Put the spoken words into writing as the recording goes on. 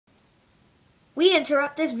we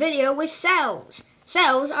interrupt this video with cells.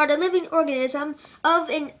 Cells are the living organism of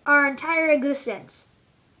our entire existence.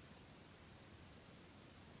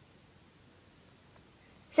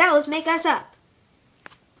 Cells make us up.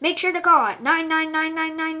 Make sure to call it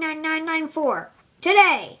 999999994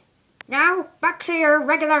 today. Now, back to your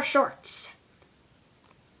regular shorts.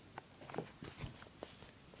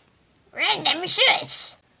 Random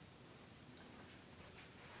shorts.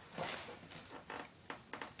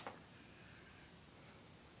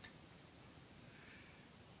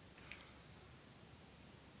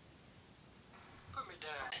 Put me down.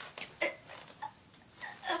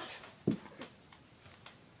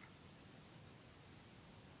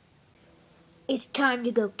 It's time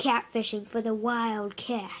to go catfishing for the wild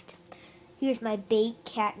cat. Here's my bait,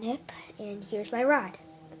 catnip, and here's my rod.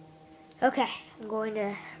 Okay, I'm going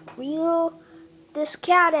to reel this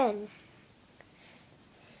cat in.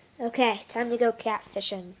 Okay, time to go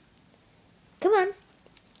catfishing. Come on,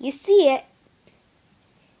 you see it.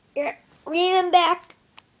 Here, reel him back.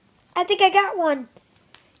 I think I got one.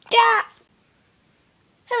 Yeah!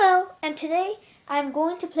 Hello, and today I'm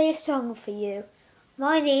going to play a song for you.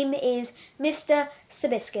 My name is Mr.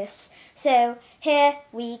 Sabiscus, so here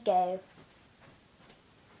we go.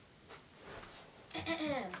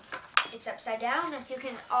 It's upside down, as you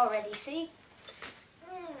can already see.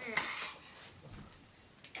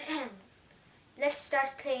 Let's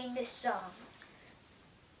start playing this song.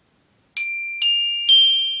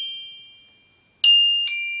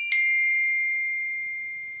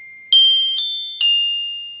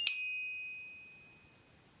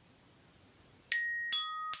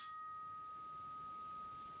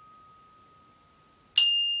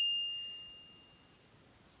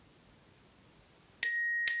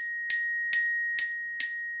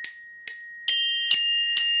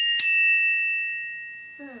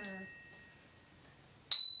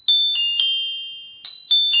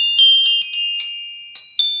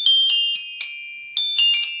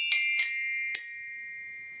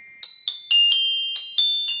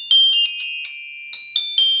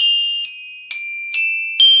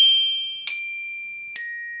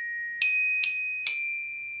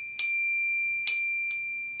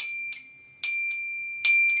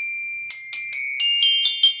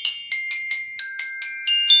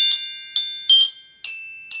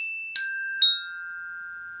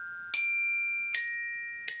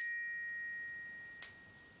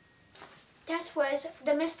 That was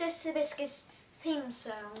the Mr. Sabiscus theme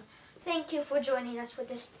song. Thank you for joining us for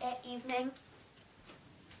this evening.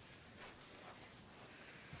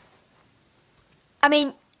 I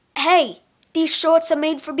mean, hey, these shorts are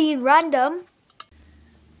made for being random.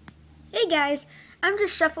 Hey guys, I'm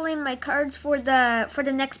just shuffling my cards for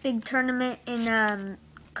the next big tournament in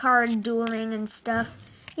card dueling and stuff.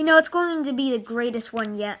 You know, it's going to be the greatest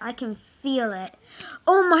one yet. I can feel it.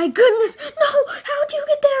 Oh my goodness! No! How'd you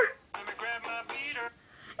get there?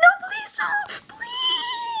 No, please don't!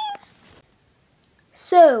 Please!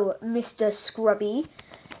 So, Mr. Scrubby,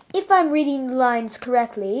 if I'm reading the lines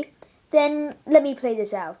correctly, then let me play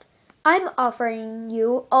this out. I'm offering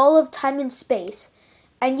you all of time and space,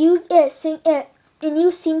 and you seem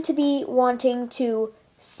to be wanting to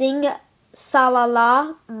sing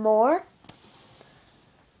 "Sa-la-la" more.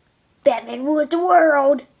 Batman rules the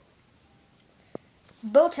world.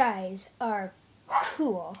 Bow ties are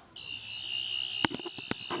cool.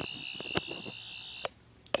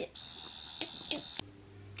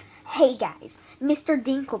 Hey guys, Mr.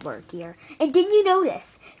 Dinkelberg here. And didn't you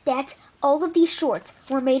notice that all of these shorts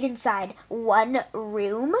were made inside one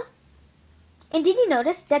room? And did you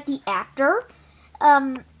notice that the actor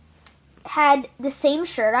had the same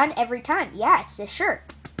shirt on every time? Yeah, it's this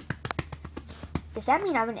shirt. Does that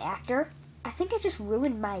mean I'm an actor? I think I just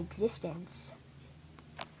ruined my existence.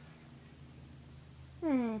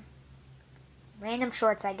 Random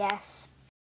shorts, I guess.